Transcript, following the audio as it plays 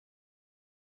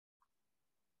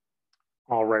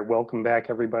All right, welcome back,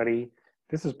 everybody.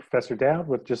 This is Professor Dowd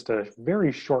with just a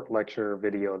very short lecture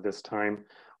video this time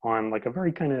on like a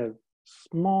very kind of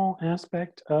small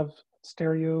aspect of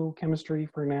stereochemistry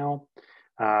for now.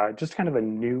 Just kind of a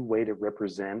new way to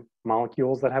represent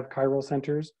molecules that have chiral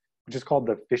centers, which is called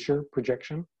the Fischer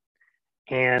projection.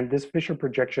 And this Fischer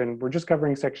projection, we're just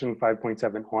covering section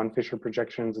 5.7 on Fischer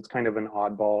projections. It's kind of an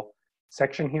oddball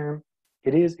section here.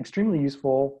 It is extremely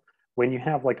useful when you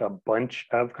have like a bunch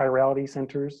of chirality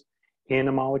centers in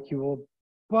a molecule,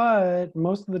 but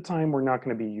most of the time we're not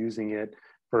going to be using it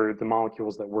for the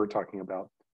molecules that we're talking about.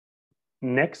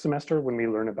 Next semester, when we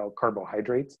learn about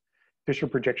carbohydrates, Fischer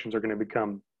projections are going to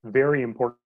become very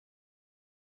important.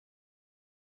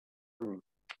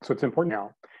 So it's important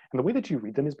now. And the way that you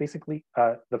read them is basically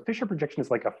the Fischer projection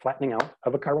is like a flattening out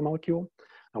of a chiral molecule,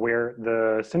 where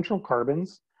the central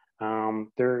carbons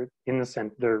they're in the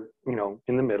center, they're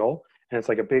in the middle, and it's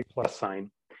like a big plus sign.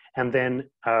 And then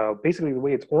basically the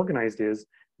way it's organized is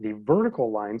the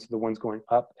vertical lines, the ones going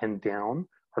up and down,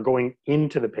 are going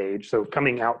into the page, so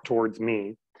coming out towards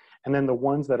me. And then the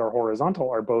ones that are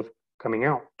horizontal are both coming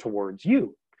out towards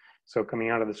you, so coming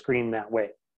out of the screen that way.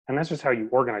 And that's just how you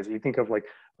organize it. You think of like,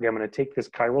 okay, I'm going to take this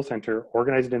chiral center,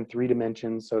 organize it in 3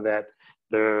 dimensions so that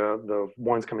the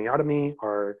ones coming out of me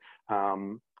are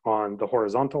on the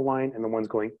horizontal line, and the ones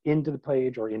going into the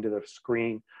page or into the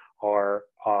screen are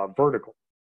vertical.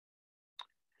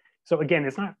 So again,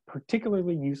 it's not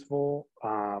particularly useful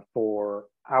for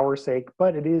our sake,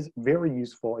 but it is very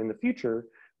useful in the future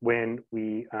when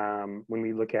we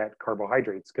look at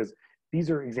carbohydrates, because these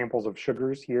are examples of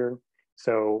sugars here.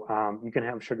 So you can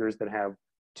have sugars that have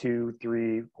 2,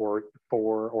 3, or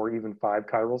 4, or even 5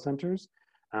 chiral centers.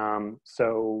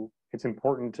 So it's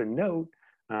important to note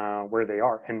where they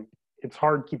are. And it's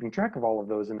hard keeping track of all of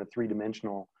those in a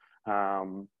 3-dimensional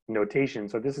notation.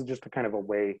 So this is just a kind of a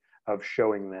way of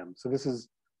showing them. So this is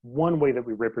one way that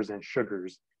we represent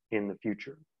sugars in the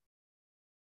future.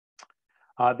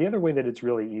 The other way that it's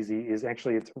really easy is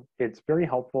actually it's very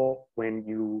helpful when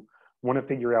you want to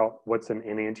figure out what's an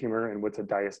enantiomer and what's a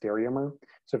diastereomer.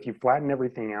 So if you flatten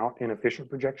everything out in a Fischer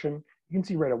projection, you can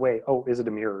see right away, oh, is it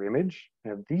a mirror image?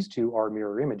 And these two are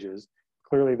mirror images.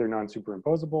 Clearly they're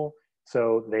non-superimposable,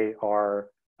 so they are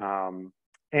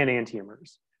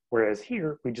enantiomers. Whereas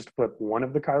here, we just flip one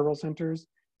of the chiral centers,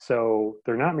 so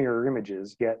they're not mirror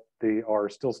images, yet they are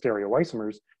still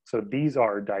stereoisomers, so these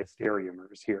are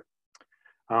diastereomers here.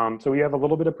 So we have a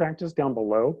little bit of practice down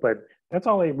below, but that's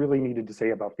all I really needed to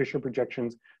say about Fischer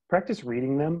projections. Practice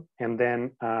reading them, and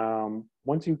then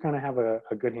once you kind of have a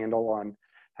good handle on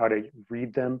how to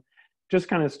read them, just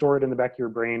kind of store it in the back of your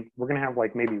brain. We're going to have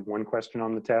like maybe 1 question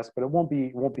on the test, but it won't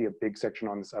be a big section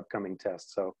on this upcoming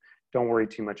test. So don't worry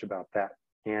too much about that.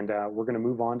 And we're going to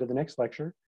move on to the next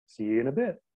lecture. See you in a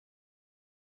bit.